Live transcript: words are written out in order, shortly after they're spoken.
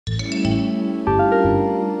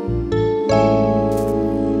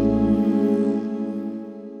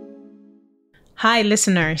Hi,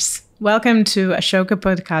 listeners. Welcome to Ashoka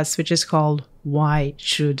podcast, which is called Why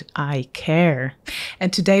Should I Care?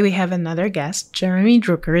 And today we have another guest. Jeremym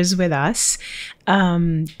Druker is with us.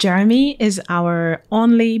 Jeremy is our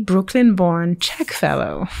only Brooklyn-born Czech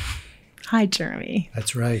fellow. Hi, Jeremy.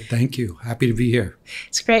 That's right. Thank you. Happy to be here.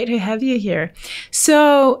 It's great to have you here.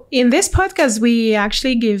 So in this podcast, we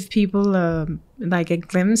actually give people a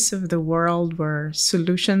glimpse of the world where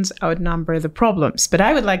solutions outnumber the problems. But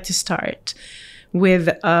I would like to start with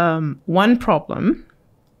one problem,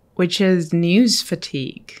 which is news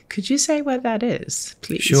fatigue. Could you say what that is,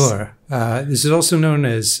 please? Sure. This is also known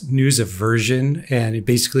as news aversion, and it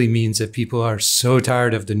basically means that people are so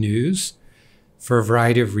tired of the news for a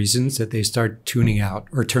variety of reasons that they start tuning out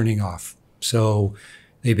or turning off. So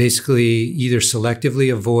they basically either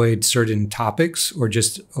selectively avoid certain topics or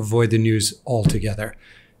just avoid the news altogether.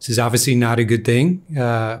 This is obviously not a good thing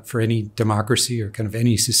for any democracy or kind of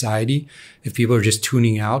any society if people are just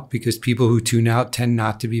tuning out, because people who tune out tend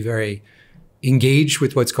not to be very engaged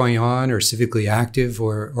with what's going on or civically active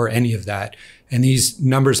or any of that. And these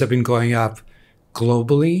numbers have been going up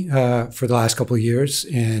globally for the last couple of years.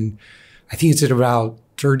 And I think it's at about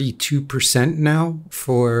 32% now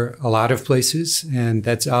for a lot of places. And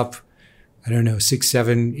that's up, 6,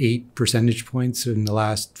 7, 8 percentage points in the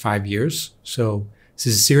last 5 years. So this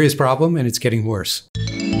is a serious problem, and it's getting worse.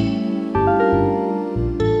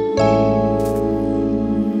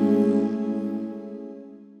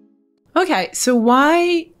 Okay, so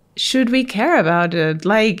why should we care about it?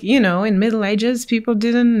 In Middle Ages, people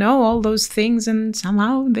didn't know all those things, and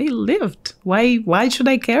somehow they lived. Why should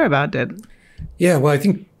I care about it? Yeah, well, I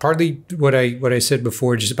think partly what I said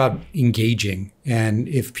before, just about engaging. And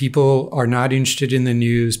if people are not interested in the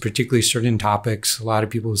news, particularly certain topics, a lot of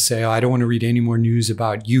people say, I don't want to read any more news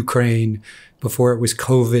about Ukraine before it was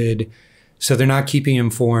COVID. So they're not keeping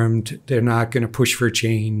informed. They're not going to push for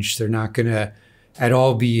change. They're not going to at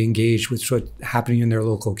all be engaged with what's happening in their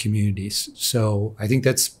local communities. So I think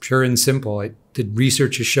that's pure and simple. The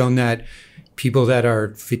research has shown that people that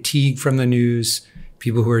are fatigued from the news,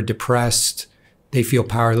 people who are depressed, they feel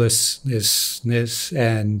powerlessness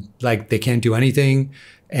and like they can't do anything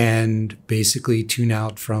and basically tune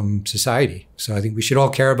out from society. So I think we should all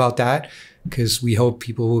care about that, because we hope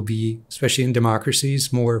people will be, especially in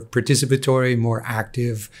democracies, more participatory, more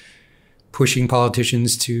active, pushing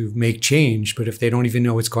politicians to make change. But if they don't even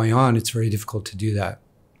know what's going on, it's very difficult to do that.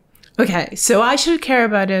 Okay, so I should care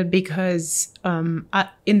about it because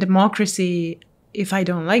in democracy, if I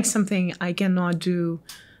don't like something, I cannot do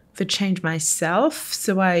the change myself.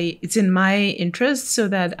 So it's in my interest so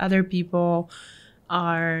that other people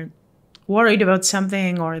are worried about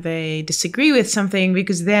something or they disagree with something,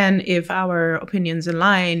 because then if our opinions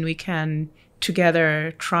align, we can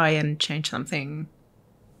together try and change something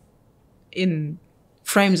in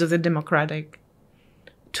frames of the democratic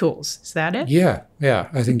tools. Is that it? Yeah.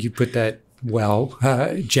 I think you put that well.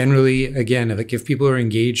 Generally, again, if people are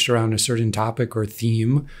engaged around a certain topic or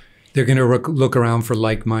theme, they're going to look around for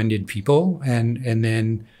like-minded people and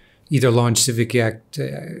then either launch civic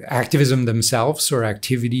activism themselves or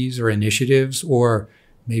activities or initiatives, or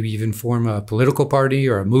maybe even form a political party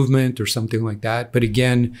or a movement or something like that. But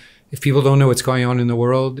again, if people don't know what's going on in the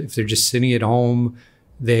world, if they're just sitting at home,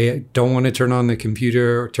 they don't want to turn on the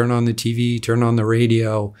computer, turn on the TV, turn on the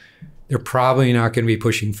radio, they're probably not going to be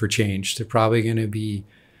pushing for change. They're probably going to be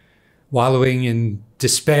wallowing in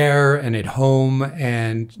despair and at home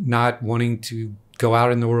and not wanting to go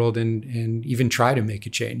out in the world and even try to make a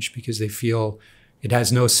change, because they feel it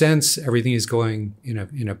has no sense. Everything is going in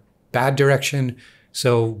a bad direction.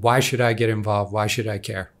 So why should I get involved? Why should I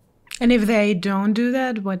care? And if they don't do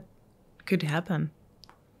that, what could happen?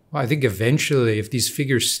 Well, I think eventually, if these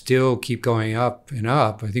figures still keep going up and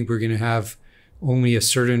up, I think we're going to have only a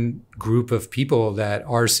certain group of people that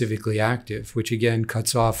are civically active, which again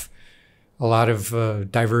cuts off a lot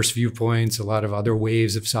of diverse viewpoints, a lot of other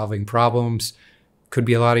ways of solving problems. Could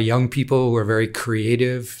be a lot of young people who are very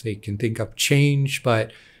creative. They can think up change.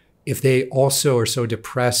 But if they also are so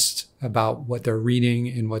depressed about what they're reading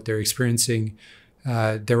and what they're experiencing,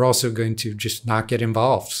 they're also going to just not get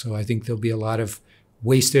involved. So I think there'll be a lot of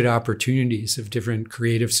wasted opportunities of different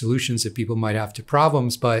creative solutions that people might have to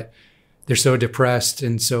problems, but they're so depressed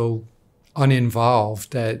and so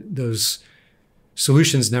uninvolved that those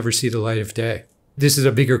solutions never see the light of day. This is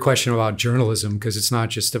a bigger question about journalism, because it's not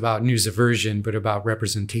just about news aversion, but about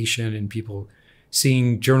representation and people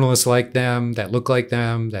seeing journalists like them, that look like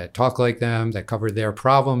them, that talk like them, that cover their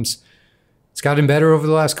problems. It's gotten better over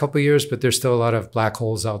the last couple of years, but there's still a lot of black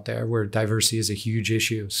holes out there where diversity is a huge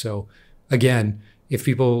issue. So again, if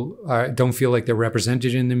people don't feel like they're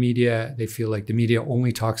represented in the media, they feel like the media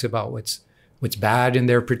only talks about what's bad in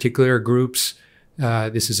their particular groups,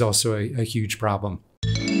 this is also a huge problem.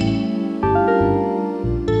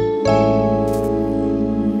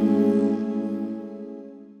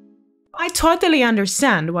 I totally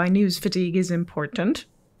understand why news fatigue is important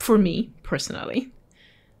for me personally.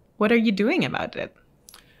 What are you doing about it?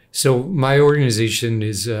 So my organization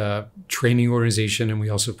is a training organization, and we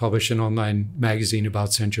also publish an online magazine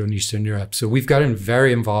about Central and Eastern Europe. So we've gotten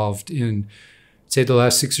very involved in, say, the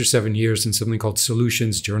last 6 or 7 years in something called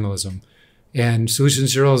solutions journalism. And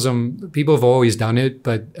solutions journalism, people have always done it,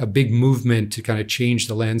 but a big movement to kind of change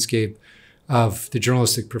the landscape of the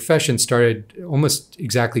journalistic profession started almost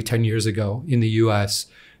exactly 10 years ago in the US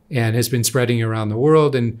and has been spreading around the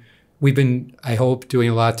world. And we've been, I hope, doing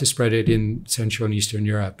a lot to spread it in Central and Eastern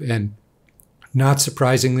Europe. And not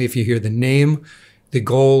surprisingly, if you hear the name, the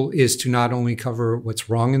goal is to not only cover what's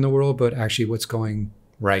wrong in the world, but actually what's going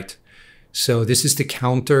right. So this is to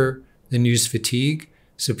counter the news fatigue,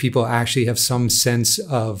 so people actually have some sense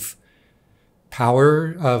of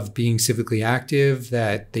power, of being civically active,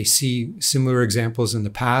 that they see similar examples in the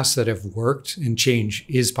past that have worked and change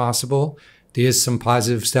is possible. There is some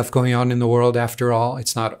positive stuff going on in the world after all.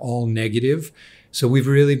 It's not all negative. So we've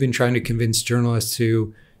really been trying to convince journalists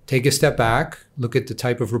to take a step back, look at the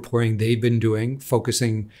type of reporting they've been doing,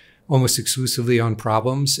 focusing almost exclusively on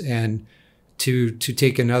problems, and to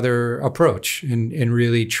take another approach and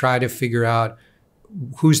really try to figure out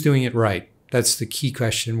who's doing it right. That's the key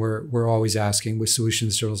question we're always asking with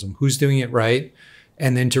solutions journalism. Who's doing it right?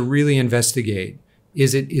 And then to really investigate,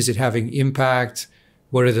 is it having impact?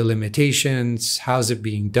 What are the limitations? How's it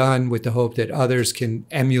being done, with the hope that others can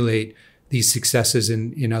emulate these successes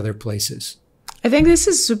in other places? I think this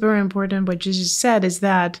is super important. What you just said is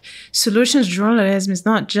that solutions journalism is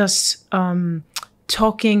not just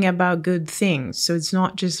talking about good things. So it's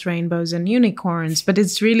not just rainbows and unicorns, but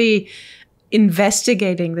it's really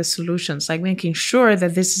investigating the solutions, like making sure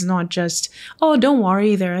that this is not just, oh, don't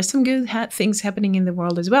worry, there are some good things happening in the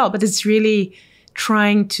world as well. But it's really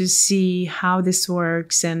trying to see how this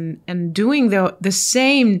works and doing the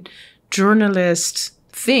same journalist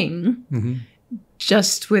thing,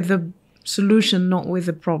 just with the solution, not with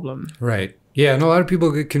the problem. Right. Yeah, and a lot of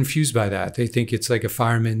people get confused by that. They think it's like a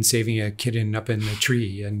fireman saving a kitten up in the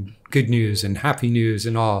tree and good news and happy news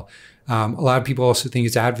and all. A lot of people also think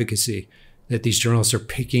it's advocacy, that these journalists are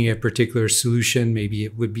picking a particular solution. Maybe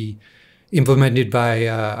it would be implemented by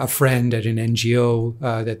a friend at an NGO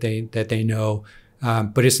that they know,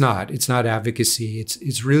 but it's not. It's not advocacy.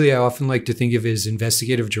 It's really, I often like to think of it as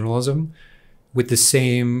investigative journalism with the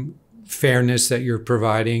same fairness that you're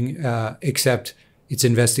providing, except it's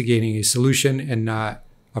investigating a solution and not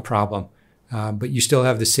a problem. But you still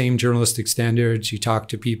have the same journalistic standards. You talk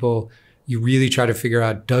to people. You really try to figure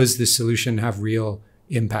out, does this solution have real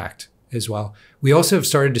impact as well? We also have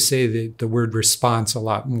started to say the word response a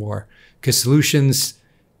lot more, because solutions,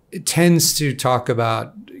 it tends to talk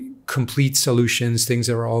about complete solutions, things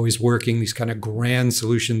that are always working, these kind of grand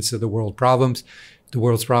solutions to the world's problems,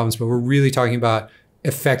 but we're really talking about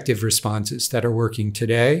effective responses that are working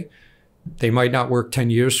today. They might not work 10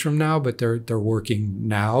 years from now, but they're working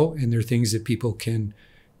now, and they're things that people can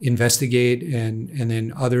investigate, and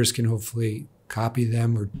then others can hopefully copy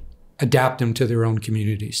them or adapt them to their own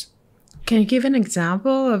communities. Can you give an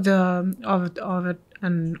example of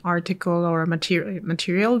an article or a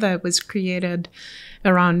material that was created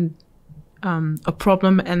around a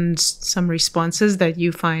problem and some responses that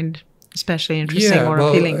you find especially interesting or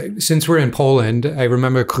appealing? Since we're in Poland, I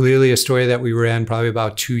remember clearly a story that we ran probably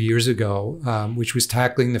about 2 years ago, which was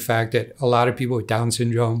tackling the fact that a lot of people with Down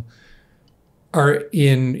syndrome are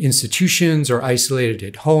in institutions or isolated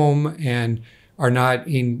at home and are not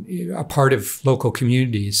in a part of local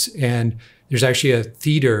communities. And there's actually a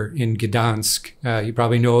theater in Gdansk, you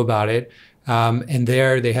probably know about it. And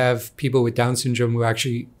there they have people with Down syndrome who are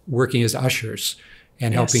actually working as ushers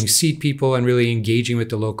and helping seat people and really engaging with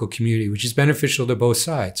the local community, which is beneficial to both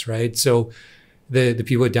sides, right? So the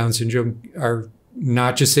people with Down syndrome are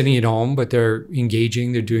not just sitting at home, but they're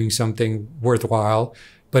engaging, they're doing something worthwhile,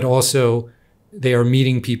 but also they are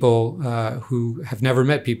meeting people who have never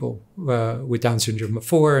met people with Down syndrome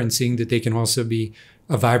before, and seeing that they can also be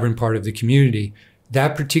a vibrant part of the community.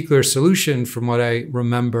 That particular solution, from what I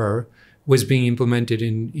remember, was being implemented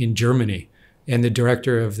in Germany. And the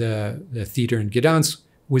director of the theater in Gdansk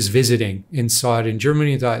was visiting and saw it in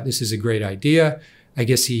Germany and thought, this is a great idea. I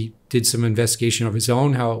guess he did some investigation of his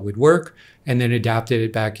own, how it would work, and then adapted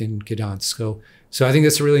it back in Gdansk. So I think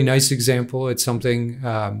that's a really nice example. It's something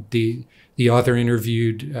the author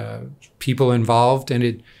interviewed people involved,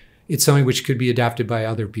 and it's something which could be adapted by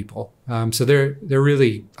other people. So there are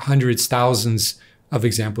really hundreds, thousands of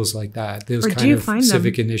examples like that, those kind of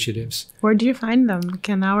civic initiatives. Where do you find them?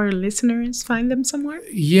 Can our listeners find them somewhere?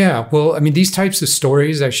 Yeah, well, I mean, these types of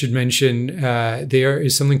stories, I should mention, there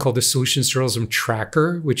is something called the Solutions Journalism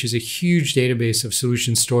Tracker, which is a huge database of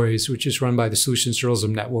solution stories, which is run by the Solutions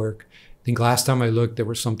Journalism Network. I think last time I looked, there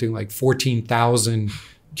were something like 14,000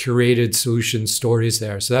 curated solution stories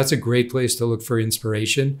there. So that's a great place to look for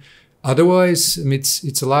inspiration. Otherwise, I mean,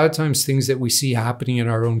 it's a lot of times things that we see happening in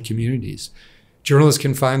our own communities. Journalists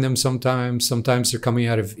can find them sometimes. Sometimes they're coming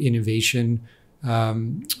out of innovation,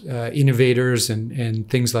 innovators and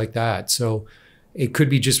things like that. So it could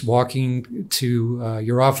be just walking to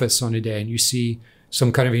your office on a day and you see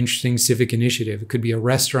some kind of interesting civic initiative. It could be a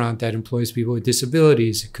restaurant that employs people with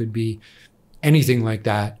disabilities. It could be anything like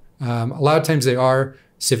that. A lot of times they are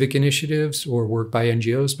civic initiatives or work by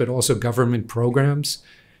NGOs, but also government programs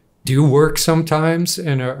do work sometimes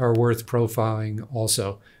and are worth profiling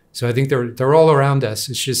also. So I think they're all around us.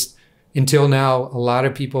 It's just until now, a lot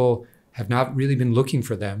of people have not really been looking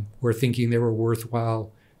for them or thinking they were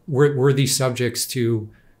worthwhile, worthy subjects to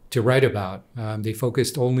write about. They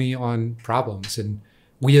focused only on problems. And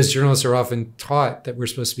we as journalists are often taught that we're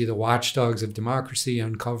supposed to be the watchdogs of democracy,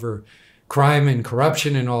 uncover crime and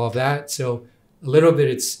corruption and all of that. So a little bit,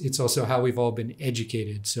 it's also how we've all been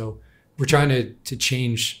educated. So we're trying to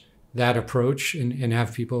change that approach and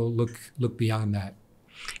have people look beyond that.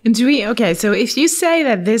 And so if you say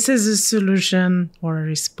that this is a solution or a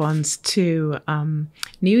response to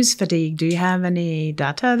news fatigue, do you have any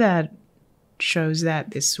data that shows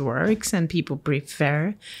that this works and people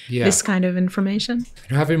prefer this kind of information? I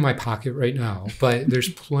don't have it in my pocket right now, but there's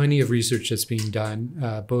plenty of research that's being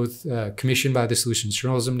done, both commissioned by the Solutions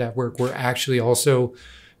Journalism Network. We're actually also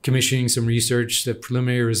commissioning some research. The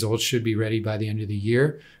preliminary results should be ready by the end of the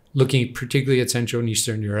year, looking particularly at Central and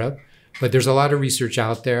Eastern Europe. But there's a lot of research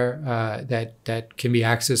out there that can be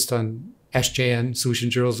accessed on SJN,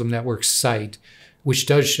 Solutions Journalism Network's site, which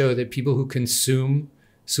does show that people who consume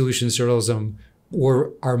solutions journalism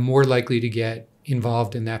or are more likely to get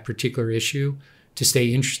involved in that particular issue, to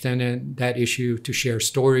stay interested in that issue, to share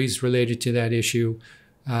stories related to that issue,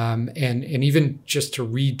 and even just to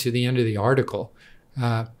read to the end of the article.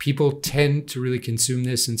 People tend to really consume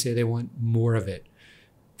this and say they want more of it.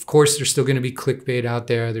 Of course, there's still going to be clickbait out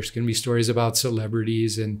there. There's going to be stories about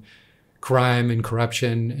celebrities and crime and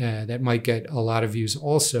corruption that might get a lot of views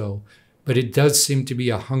also. But it does seem to be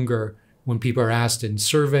a hunger when people are asked in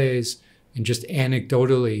surveys and just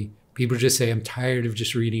anecdotally, people just say, I'm tired of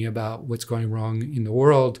just reading about what's going wrong in the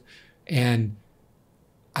world and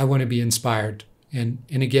I want to be inspired. And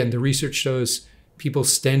again, the research shows people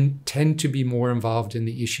tend to be more involved in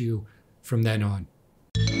the issue from then on.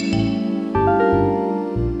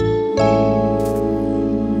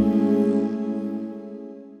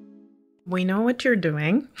 We know what you're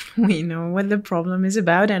doing. We know what the problem is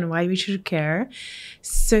about and why we should care.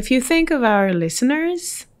 So if you think of our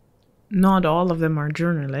listeners, not all of them are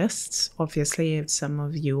journalists. Obviously, if some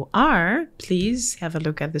of you are, please have a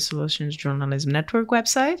look at the Solutions Journalism Network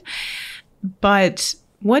website. But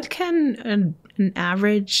what can an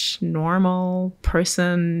average, normal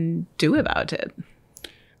person do about it?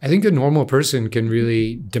 I think a normal person can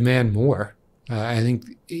really demand more. I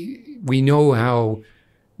think we know how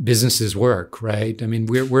businesses work, right? I mean,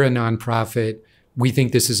 we're a nonprofit. We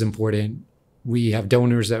think this is important. We have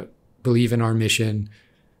donors that believe in our mission,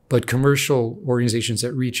 but commercial organizations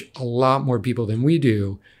that reach a lot more people than we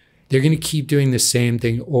do, they're going to keep doing the same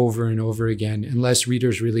thing over and over again unless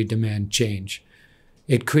readers really demand change.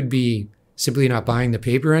 It could be simply not buying the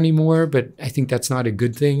paper anymore, but I think that's not a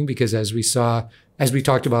good thing because as we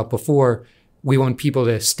talked about before, we want people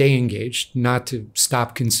to stay engaged, not to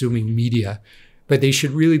stop consuming media. But they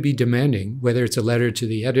should really be demanding, whether it's a letter to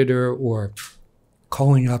the editor or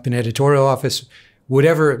calling up an editorial office,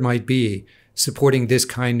 whatever it might be, supporting this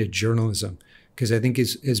kind of journalism. Because I think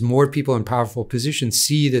as more people in powerful positions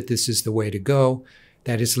see that this is the way to go,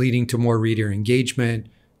 that it's leading to more reader engagement,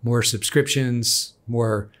 more subscriptions,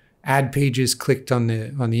 more ad pages clicked on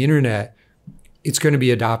the internet, it's going to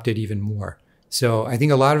be adopted even more. So I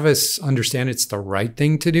think a lot of us understand it's the right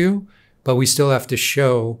thing to do, but we still have to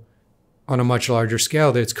show on a much larger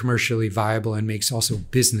scale that it's commercially viable and makes also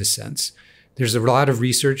business sense. There's a lot of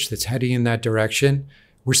research that's heading in that direction.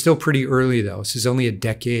 We're still pretty early though. This is only a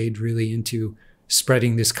decade really into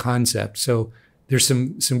spreading this concept. So there's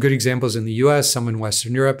some good examples in the US, some in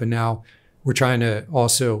Western Europe, and now we're trying to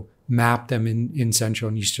also map them in Central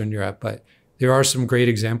and Eastern Europe. But there are some great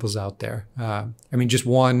examples out there. I mean, just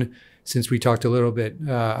one, since we talked a little bit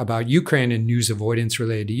about Ukraine and news avoidance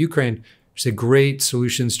related to Ukraine, there's a great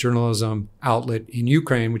solutions journalism outlet in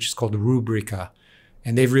Ukraine, which is called Rubrika.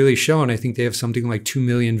 And they've really shown, I think they have something like 2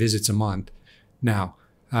 million visits a month now.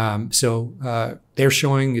 So they're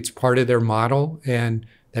showing it's part of their model and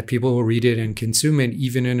that people will read it and consume it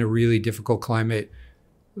even in a really difficult climate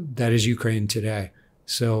that is Ukraine today.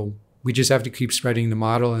 So we just have to keep spreading the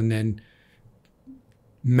model and then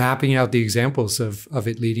mapping out the examples of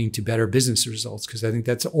it leading to better business results, because I think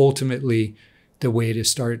that's ultimately the way to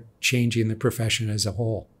start changing the profession as a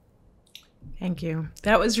whole. Thank you.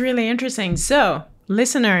 That was really interesting. So,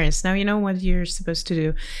 listeners, now you know what you're supposed to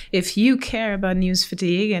do. If you care about news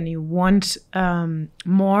fatigue and you want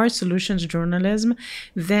more solutions journalism,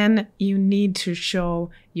 then you need to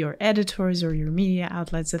show your editors or your media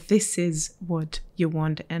outlets that this is what you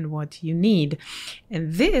want and what you need.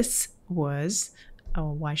 And this was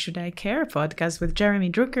Why Should I Care podcast with Jeremy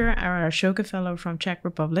Druker, our Ashoka Fellow from Czech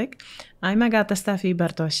Republic. I'm Agata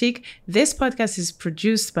Stafi-Bartosik. This podcast is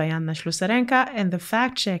produced by Anna Ślusarenka, and the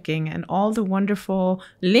fact-checking and all the wonderful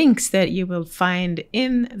links that you will find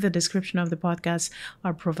in the description of the podcast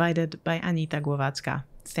are provided by Anita Głowacka.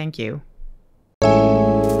 Thank you.